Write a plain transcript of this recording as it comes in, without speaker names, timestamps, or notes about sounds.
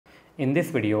In this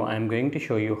video, I am going to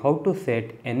show you how to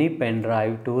set any pen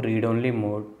drive to read-only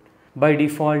mode. By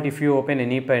default, if you open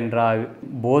any pen drive,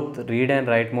 both read and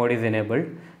write mode is enabled.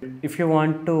 If you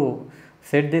want to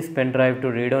set this pen drive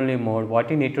to read-only mode, what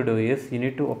you need to do is you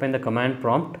need to open the command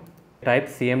prompt, type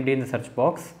cmd in the search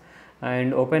box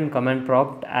and open command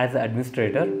prompt as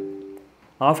administrator.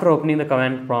 After opening the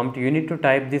command prompt, you need to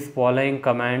type these following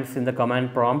commands in the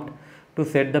command prompt to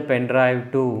set the pen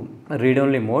drive to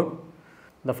read-only mode.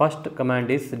 The first command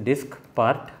is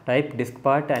diskpart. Type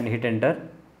diskpart and hit enter.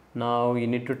 Now you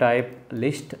need to type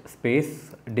list space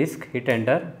disk, hit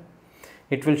enter.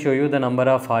 It will show you the number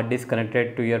of hard disk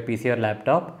connected to your PC or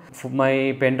laptop.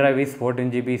 My pen drive is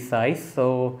 14 GB size,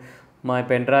 so my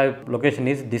pen drive location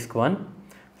is disk 1.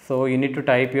 So you need to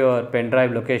type your pen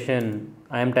drive location.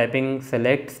 I am typing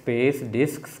select space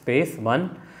disk space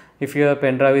 1. If your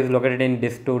pen drive is located in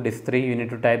disk 2, disk 3, you need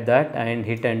to type that and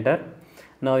hit enter.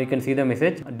 Now you can see the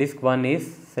message disk 1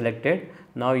 is selected.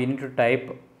 Now you need to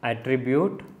type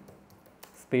attribute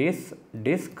space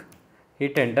disk,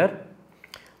 hit enter.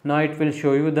 Now it will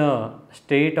show you the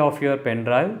state of your pen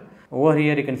drive. Over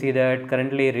here you can see that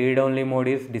currently read only mode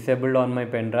is disabled on my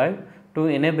pen drive. To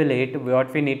enable it,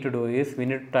 what we need to do is we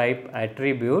need to type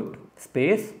attribute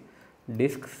space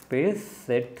disk space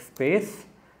set space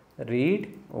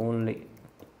read only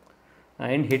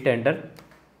and hit enter.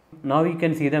 Now you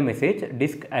can see the message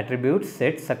disk attributes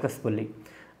set successfully.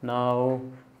 Now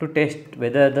to test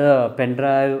whether the pen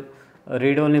drive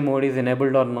read only mode is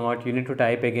enabled or not, you need to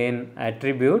type again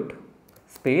attribute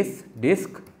space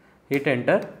disk, hit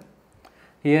enter.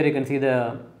 Here you can see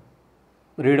the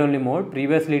read only mode.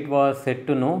 Previously it was set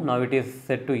to no, now it is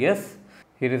set to yes.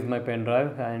 Here is my pen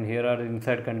drive and here are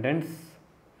inside contents.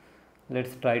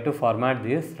 Let's try to format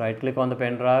this. Right click on the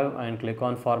pen drive and click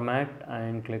on format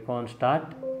and click on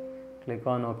start. Click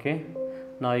on OK.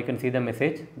 Now you can see the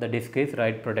message, the disk is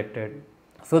write protected.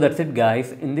 So that's it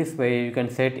guys. In this way you can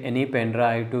set any pen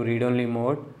drive to read only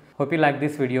mode. Hope you like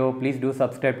this video. Please do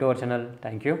subscribe to our channel.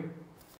 Thank you.